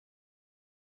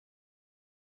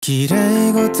綺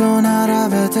麗事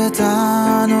並べて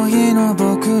たあの日の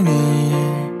僕に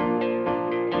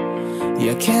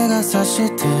嫌気がさし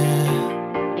て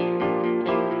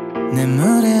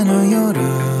眠れぬ夜、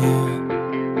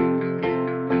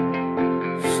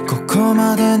ここ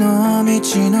までの道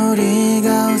のり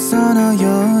が嘘の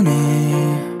ように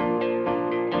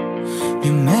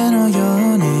夢のよ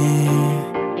うに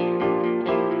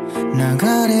流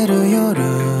れる夜、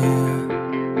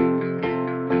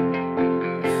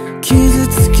傷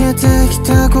つけてき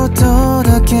たこと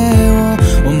だけを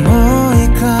思い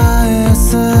返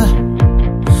す、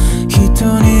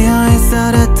人に愛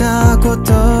されたこ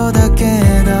とだけ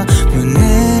が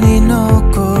胸に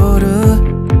残る、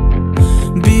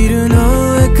ビル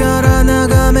の上から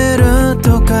眺める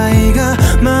都会が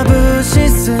眩し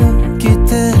すぎ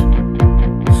て、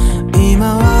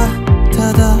今は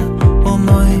ただ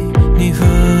思いにふ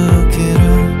ける。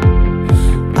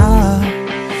ああ、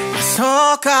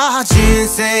そうか、人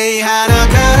生花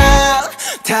から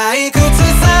退屈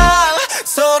さ、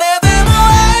それでも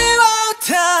愛を歌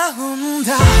うんだ。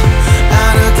あ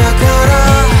なたから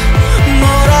も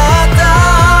らった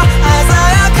鮮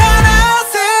やかな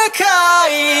世界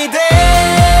で、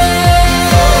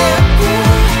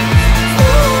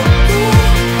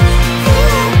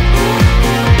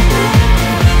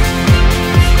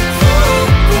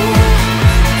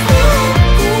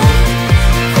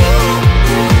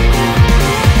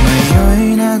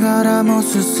迷いながらも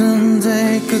進ん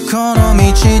でいくこの道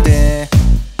で、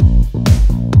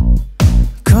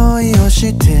恋を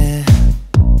して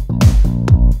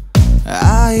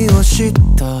愛を知っ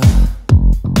た、忘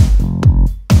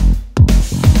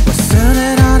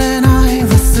れられない、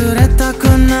忘れたく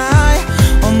ない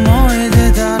思い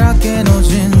出だらけの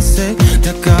人生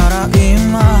だから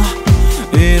今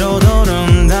彩る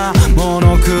んだ、モ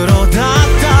ノクロだっ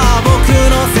た僕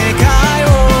の世界を。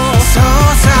そう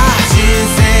さ、人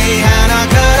生花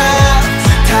から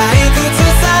退屈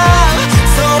さ、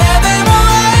それでも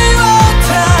愛を歌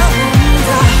うんだ。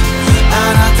あ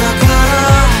なたから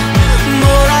も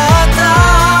らった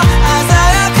鮮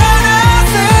やかな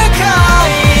世界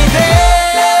で、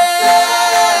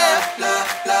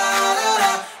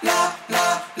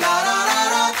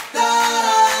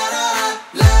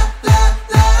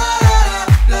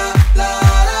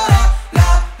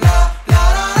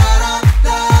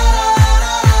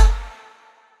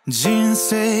人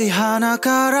生花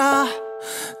から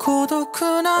孤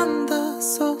独なんだ、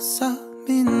そうさ、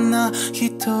みんな一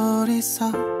人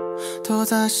さ、閉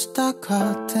ざしたカ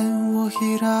ーテンを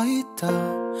開いた、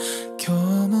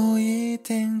今日もいい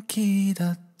天気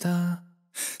だった。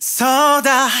そう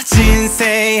だ、人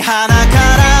生花か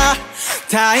ら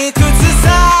退屈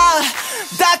さ、